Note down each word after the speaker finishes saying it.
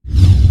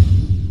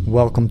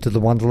Welcome to the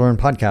Want to Learn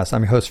podcast.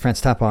 I'm your host, France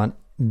Tapon.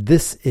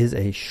 This is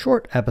a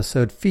short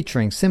episode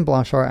featuring Sim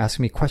Blanchard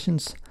asking me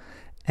questions,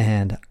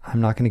 and I'm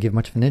not going to give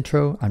much of an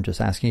intro. I'm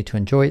just asking you to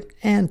enjoy it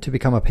and to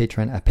become a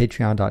patron at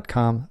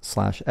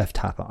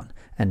patreon.com/ftapon.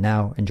 And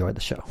now enjoy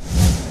the show.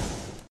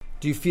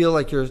 Do you feel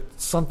like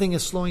something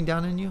is slowing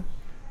down in you?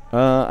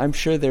 I'm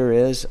sure there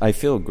is. I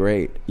feel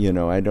great.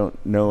 I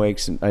don't know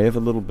aches. I have a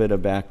little bit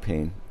of back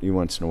pain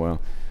once in a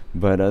while.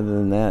 But other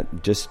than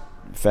that, just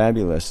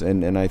fabulous.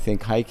 And I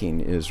think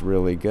hiking is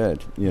really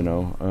good.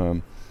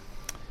 I'm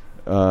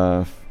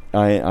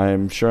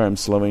sure I'm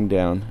slowing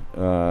down.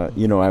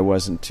 I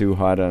wasn't too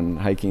hot on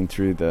hiking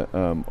through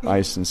the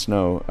ice and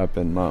snow up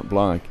in Mont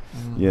Blanc.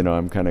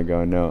 I'm kind of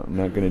going, no, I'm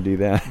not going to do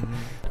that.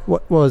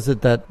 What was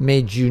it that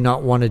made you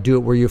not want to do it?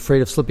 Were you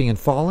afraid of slipping and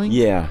falling?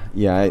 Yeah.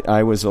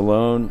 I was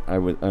alone.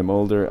 I'm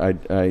older.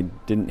 I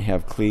didn't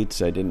have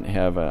cleats. I didn't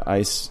have an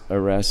ice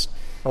arrest.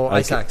 Oh,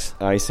 ice axe.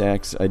 Ice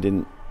axe. I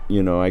didn't,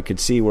 I could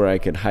see where I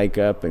could hike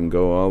up and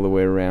go all the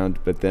way around,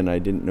 but then I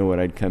didn't know what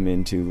I'd come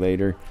into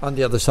later. On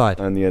the other side.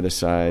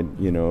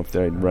 If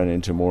I'd run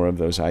into more of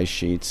those ice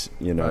sheets,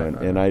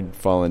 and I'd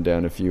fallen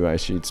down a few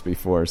ice sheets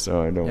before,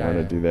 so I don't want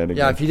to do that again.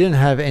 Yeah, if you didn't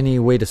have any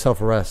way to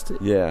self-arrest,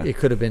 it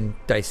could have been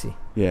dicey.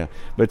 Yeah,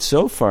 but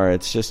so far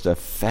it's just a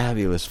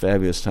fabulous,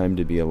 fabulous time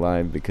to be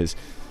alive because,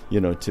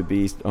 to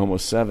be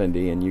almost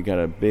 70 and you got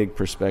a big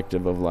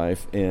perspective of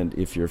life, and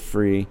if you're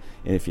free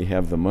and if you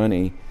have the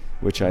money,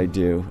 which I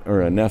do,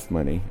 or enough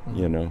money,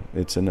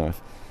 it's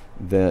enough,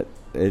 that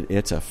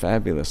it's a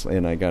fabulous,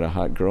 and I got a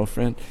hot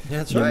girlfriend.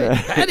 That's right,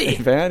 Patty.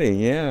 Patty,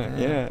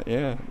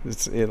 yeah.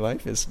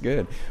 Life is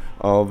good.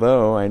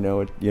 Although I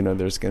know,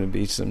 there's going to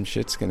be some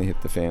shit's going to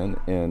hit the fan,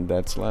 and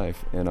that's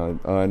life. And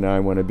I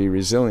want to be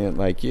resilient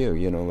like you,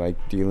 like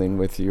dealing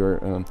with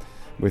your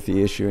with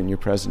the issue in your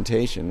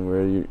presentation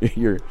where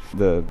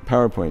the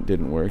PowerPoint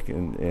didn't work,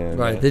 and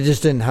right, they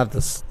just didn't have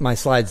my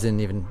slides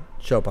didn't even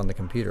show up on the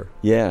computer.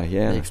 Yeah.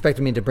 They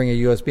expected me to bring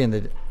a USB,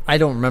 and I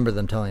don't remember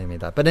them telling me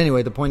that. But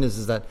anyway, the point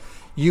is that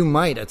you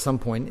might at some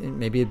point,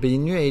 maybe it'd be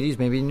in your 80s,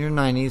 maybe in your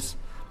 90s,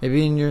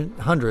 maybe in your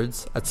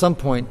hundreds, at some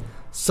point,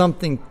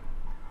 something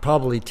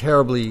probably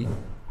terribly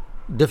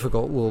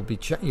difficult will be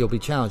you'll be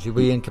challenged. You'll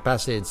be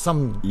incapacitated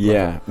some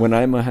level. When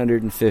I'm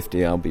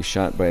 150, I'll be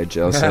shot by a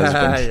jealous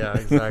husband. Yeah,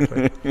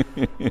 exactly.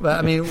 But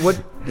I mean,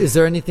 is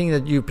there anything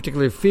that you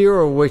particularly fear,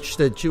 or way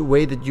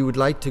that you would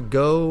like to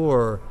go,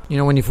 or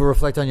when you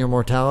reflect on your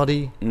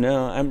mortality?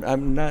 No,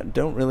 I'm not.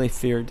 Don't really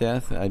fear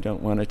death. I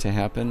don't want it to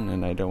happen,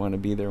 and I don't want to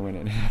be there when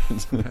it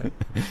happens.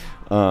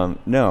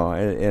 No,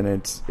 and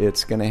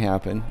it's going to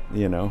happen.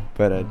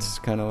 But it's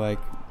kind of like.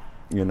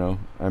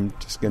 I'm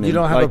just going to... You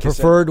don't have a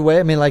preferred way?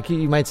 I mean, like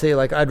you might say,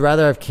 like, I'd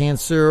rather have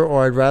cancer,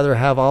 or I'd rather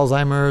have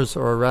Alzheimer's,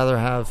 or I'd rather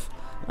have...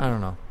 I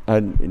don't know.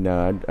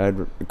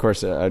 Of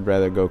course, I'd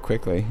rather go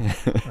quickly.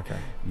 Okay.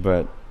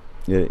 But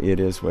it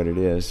is what it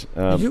is.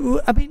 I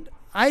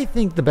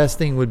think the best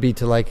thing would be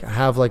to,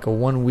 have, a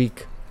 1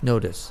 week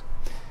notice.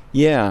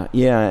 Yeah.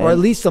 Or at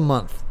least a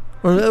month.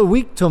 Or a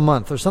week to a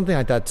month, or something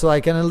like that. So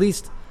I can at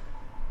least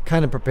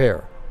kind of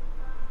prepare.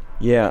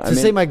 Yeah. To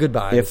say my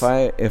goodbyes.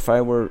 If I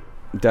were...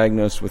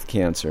 diagnosed with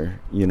cancer,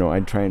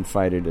 I'd try and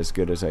fight it as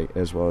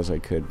well as I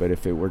could. But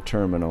if it were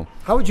terminal,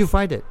 how would you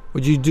fight it?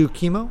 Would you do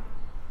chemo?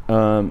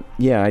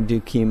 I'd do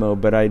chemo,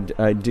 but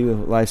I'd do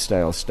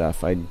lifestyle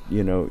stuff. But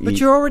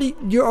you're already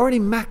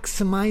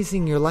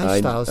maximizing your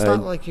lifestyle. It's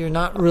not like you're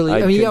not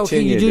really. You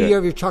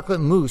have your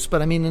chocolate mousse,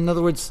 but in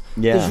other words,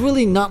 there's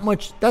really not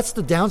much. That's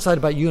the downside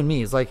about you and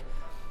me. Is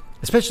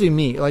especially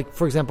me.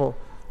 For example,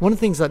 one of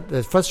the things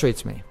that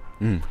frustrates me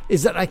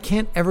is that I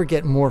can't ever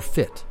get more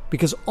fit.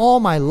 Because all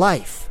my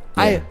life,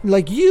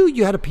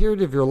 you had a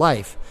period of your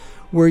life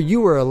where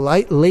you were a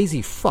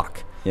lazy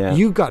fuck. Yeah.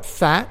 You got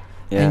fat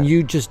and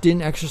you just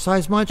didn't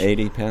exercise much.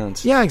 80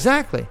 pounds. Yeah,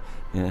 exactly.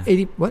 Yeah.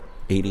 80 what?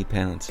 80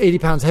 pounds. 80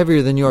 pounds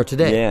heavier than you are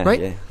today, right?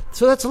 Yeah.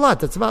 So that's a lot.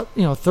 That's about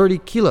 30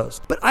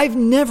 kilos. But I've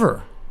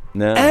never,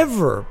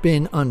 ever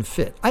been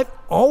unfit. I've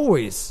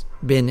always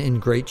been in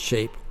great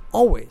shape,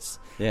 always.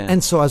 Yeah.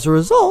 And so as a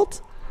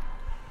result,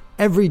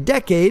 every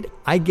decade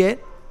I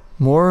get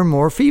more and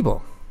more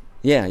feeble.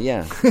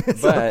 Yeah.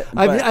 But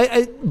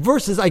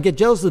versus I get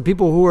jealous of the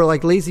people who are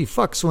like lazy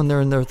fucks when they're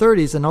in their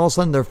 30s, and all of a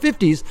sudden their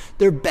 50s,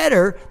 they're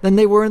better than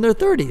they were in their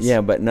 30s.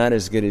 Yeah, but not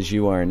as good as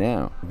you are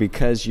now.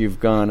 Because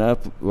you've gone up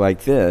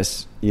like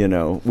this,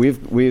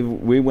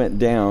 we went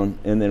down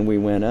and then we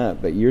went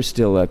up, but you're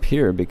still up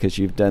here because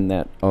you've done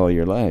that all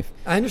your life.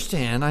 I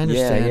understand.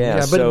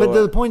 Yeah. But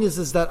the point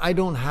is that I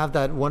don't have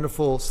that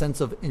wonderful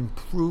sense of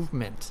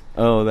improvement.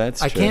 Oh,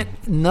 that's true.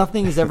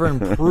 Nothing is ever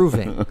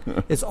improving.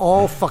 It's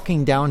all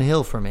fucking downhill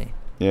for me.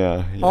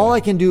 Yeah. All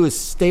I can do is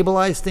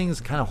stabilize things,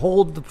 kind of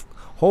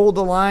hold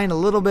the line a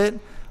little bit,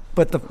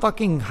 but the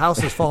fucking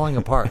house is falling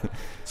apart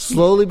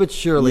slowly but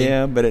surely.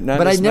 Yeah, but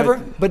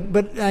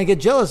I get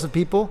jealous of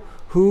people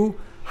who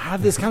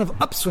have this kind of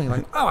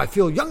upswing, I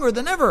feel younger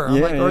than ever.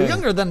 Or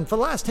younger than for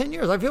the last 10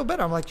 years. I feel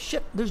better. I'm like,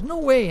 shit, there's no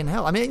way in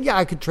hell.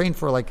 I could train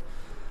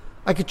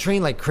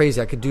like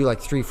crazy. I could do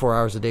 3-4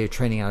 hours a day of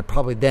training, and I'd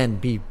probably then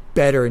be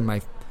better in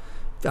my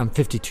I'm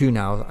 52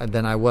 now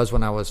than I was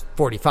when I was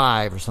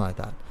 45 or something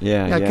like that.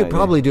 Yeah, I could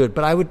probably do it,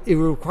 but it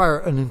would require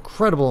an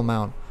incredible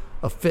amount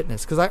of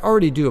fitness because I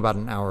already do about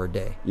an hour a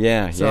day.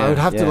 So I would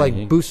have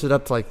to boost it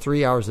up to like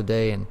 3 hours a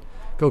day and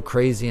go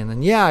crazy, and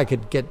then I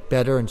could get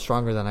better and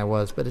stronger than I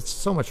was, but it's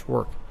so much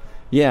work.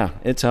 Yeah,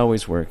 it's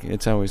always work.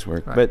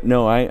 Right. But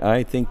no,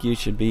 I think you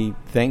should be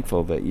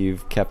thankful that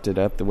you've kept it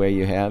up the way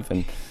you have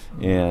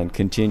and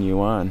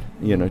continue on,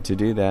 to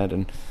do that.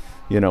 And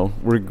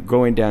we're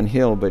going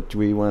downhill, but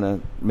we want to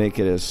make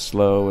it as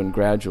slow and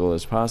gradual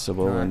as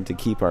possible, and to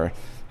keep our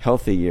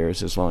healthy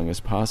years as long as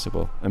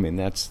possible. I mean,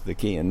 that's the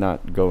key, and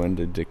not go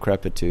into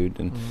decrepitude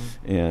and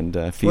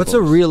feebleness. What's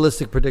a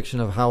realistic prediction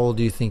of how old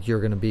do you think you're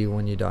going to be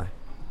when you die?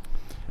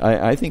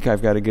 I think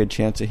I've got a good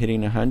chance of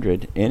hitting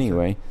 100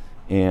 anyway,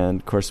 and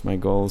of course my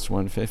goal is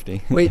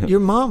 150. Wait, your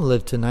mom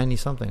lived to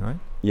 90-something, right?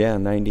 Yeah,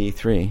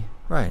 93.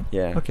 Right.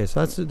 Yeah. Okay,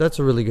 so that's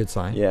a really good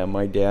sign. Yeah,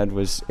 my dad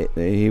was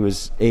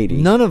 80.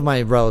 None of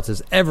my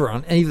relatives ever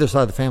on either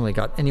side of the family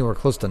got anywhere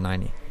close to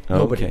 90.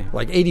 Nobody. Okay.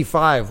 Like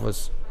 85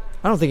 was.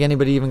 I don't think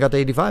anybody even got to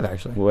 85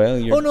 actually. Well,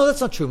 no, that's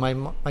not true.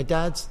 My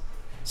dad's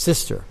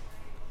sister.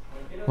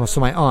 Well,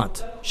 so my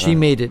aunt, she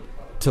made it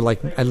to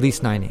like at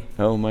least 90.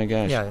 Oh my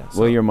gosh. Yeah.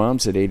 Well, your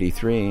mom's at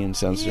 83 and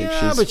sounds like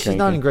she's. Yeah, but she's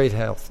not in great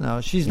health. No,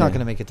 she's not going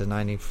to make it to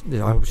 90. I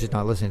hope she's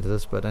not listening to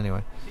this, but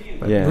anyway.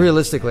 But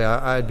realistically,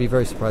 I'd be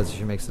very surprised if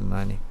she makes it to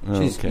 90.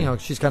 She's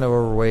she's kind of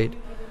overweight,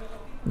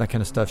 that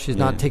kind of stuff. She's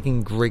not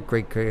taking great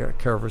care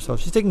of herself.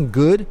 She's taking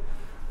good,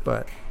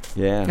 but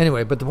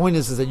anyway. But the point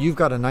is that you've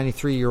got a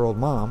 93-year-old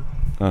mom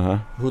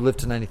who lived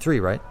to 93,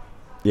 right?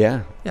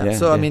 Yeah.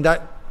 So I mean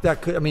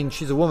that could. I mean,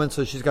 she's a woman,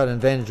 so she's got an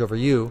advantage over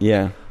you.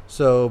 Yeah.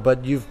 So,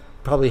 but you've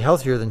probably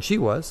healthier than she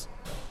was.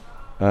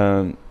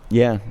 I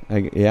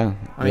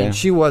mean,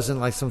 she wasn't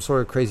like some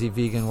sort of crazy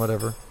vegan,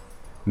 whatever.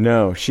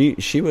 No, she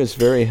was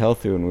very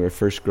healthy when we were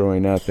first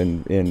growing up,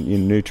 and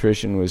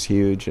nutrition was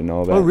huge and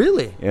all that. Oh,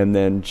 really? And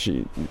then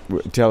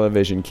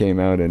television came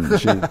out, and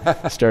she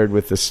started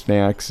with the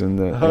snacks and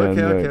the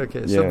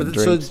okay.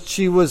 So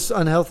she was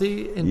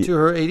unhealthy into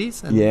her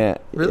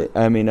 80s. Really?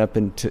 I mean, up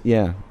until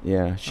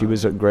she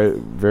was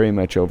very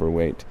much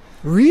overweight.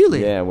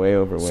 Really? Yeah, way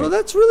overweight. So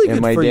that's really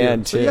good for you. And my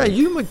dad, too. So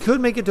you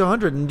could make it to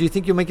 100. And do you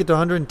think you'll make it to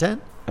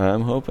 110?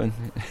 I'm hoping.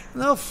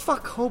 No,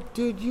 fuck hope,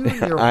 dude. You and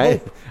your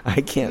hope.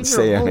 I can't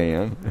say I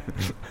am.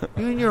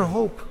 You and your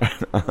hope.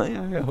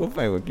 I hope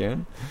I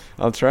can.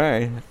 I'll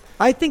try.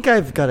 I think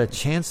I've got a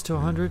chance to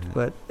 100,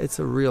 but it's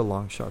a real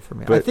long shot for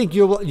me. I think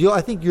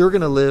I think you're going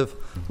to live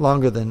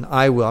longer than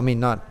I will. I mean,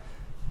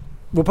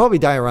 we'll probably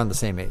die around the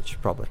same age,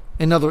 probably.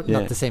 Not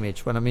the same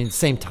age, but I mean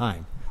same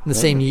time, in the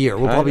same year.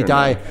 We'll probably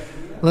die.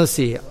 Let's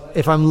see.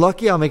 If I'm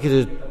lucky, I'll make it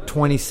to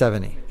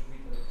 2070,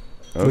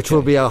 which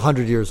will be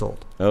 100 years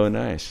old. Oh,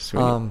 nice.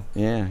 Sweet.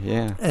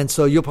 Yeah. And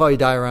so you'll probably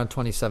die around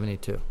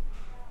 2072.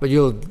 But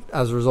you'll,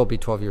 as a result, be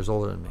 12 years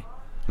older than me.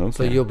 Okay.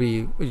 So you'll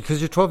be, because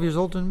you're 12 years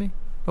older than me?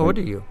 Oh, what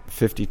are you?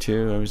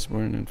 52. I was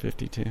born in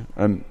 52.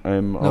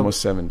 I'm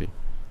almost 70.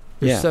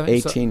 Yeah,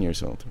 18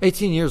 years old.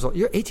 18 years old.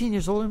 You're 18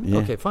 years older than me? Yeah.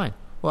 Okay, fine.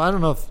 Well, I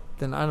don't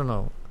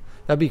know.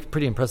 That'd be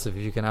pretty impressive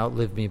if you can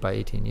outlive me by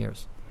 18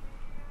 years.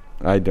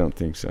 I don't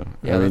think so.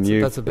 Yeah, I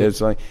mean, that's a big.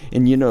 It's like,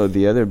 and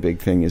the other big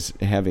thing is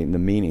having the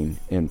meaning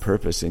and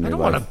purpose in your life.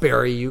 I don't want to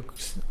bury you.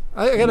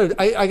 I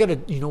gotta.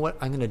 You know what?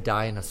 I'm gonna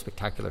die in a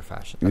spectacular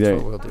fashion.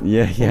 That's what we'll do.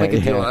 We'll make a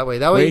deal that way.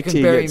 That way you can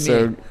bury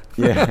me.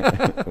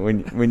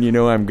 When you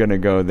know I'm gonna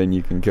go, then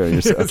you can kill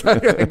yourself.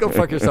 Go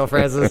fuck yourself,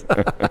 Francis.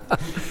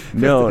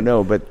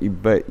 No,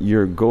 but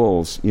your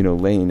goals,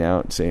 laying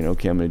out, saying,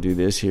 okay, I'm going to do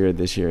this here,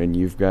 and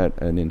you've got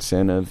an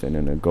incentive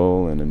and a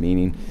goal and a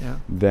meaning. Yeah.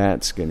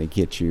 That's going to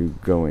get you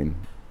going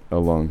a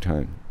long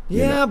time.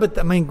 Yeah,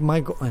 but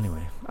my goal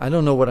anyway. I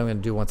don't know what I'm going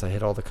to do once I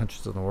hit all the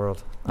countries in the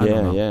world. I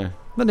don't know. Yeah.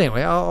 But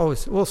anyway,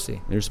 we'll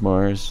see. There's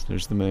Mars.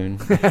 There's the moon.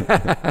 You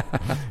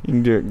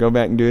can do it. Go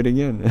back and do it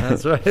again.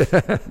 That's right.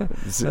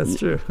 That's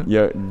true.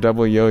 Yeah,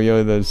 double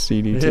yo-yo the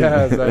CD2.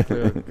 Yeah,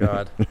 exactly. Oh,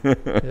 God.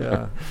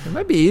 Yeah, it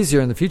might be easier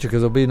in the future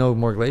because there'll be no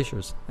more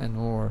glaciers and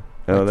more.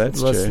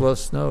 That's true.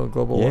 Less snow.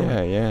 Global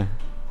warming. Yeah.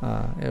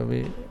 It'll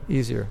be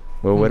easier.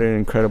 Well, what an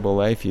incredible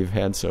life you've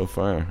had so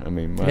far. I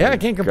mean, I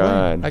can't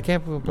complain. God. I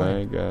can't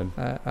complain. My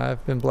God.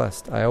 I've been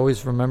blessed. I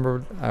always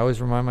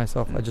remind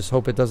myself. I just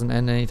hope it doesn't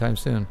end anytime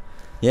soon.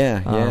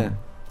 Yeah.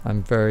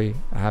 I'm very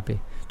happy.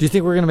 Do you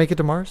think we're going to make it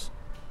to Mars?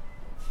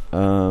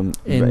 By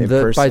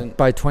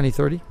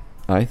 2030?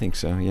 I think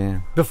so,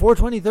 yeah. Before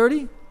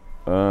 2030?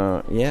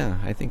 Yeah,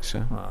 I think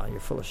so. Oh, you're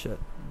full of shit.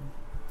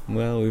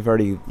 Well, we've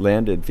already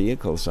landed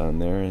vehicles on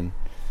there, and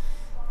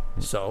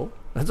so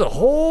that's a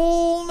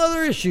whole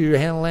other issue,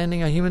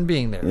 landing a human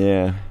being there.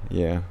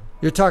 Yeah.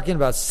 You're talking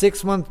about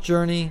 6-month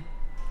journey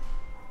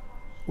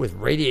with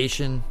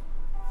radiation,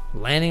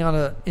 landing on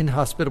an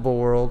inhospitable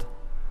world,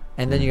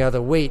 and then you got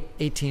to wait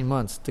 18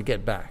 months to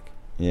get back.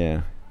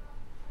 Yeah.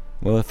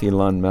 Well, if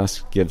Elon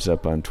Musk gives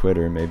up on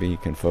Twitter, maybe he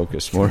can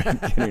focus more on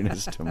getting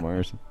us to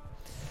Mars.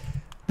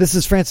 This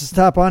is Francis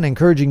Topon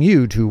encouraging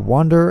you to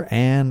wander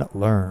and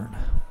learn.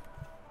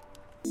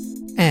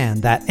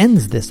 And that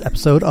ends this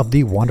episode of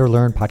the Wander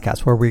Learn podcast,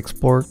 where we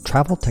explore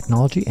travel,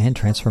 technology, and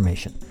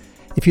transformation.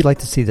 If you'd like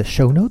to see the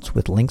show notes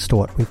with links to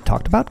what we've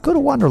talked about, go to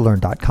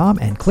wanderlearn.com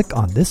and click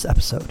on this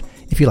episode.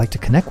 If you'd like to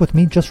connect with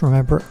me, just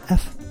remember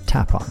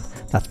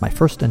FTapon. That's my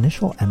first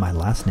initial and my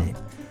last name.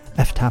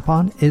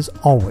 FTapon is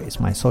always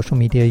my social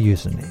media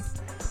username.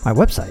 My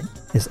website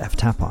is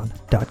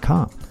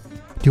ftapon.com.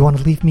 Do you want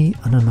to leave me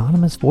an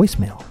anonymous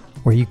voicemail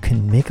where you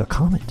can make a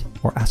comment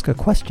or ask a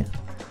question?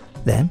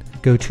 Then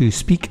go to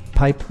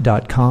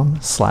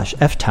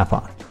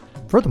speakpipe.com/ftapon.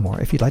 Furthermore,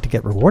 if you'd like to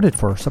get rewarded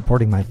for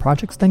supporting my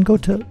projects, then go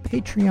to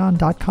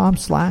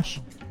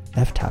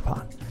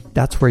patreon.com/ftapon.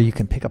 That's where you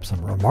can pick up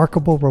some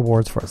remarkable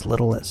rewards for as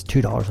little as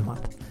 $2 a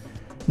month.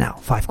 Now,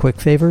 5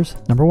 quick favors.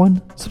 Number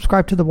 1,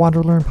 subscribe to the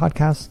Wander Learn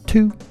podcast.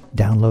 2,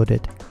 download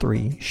it.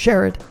 3,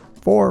 share it.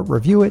 4,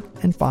 review it.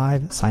 And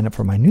 5, sign up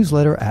for my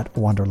newsletter at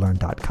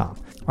wanderlearn.com.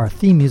 Our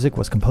theme music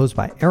was composed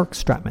by Eric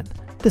Stratman.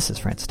 This is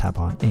Francis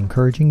Tapon,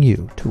 encouraging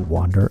you to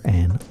wander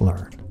and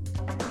learn.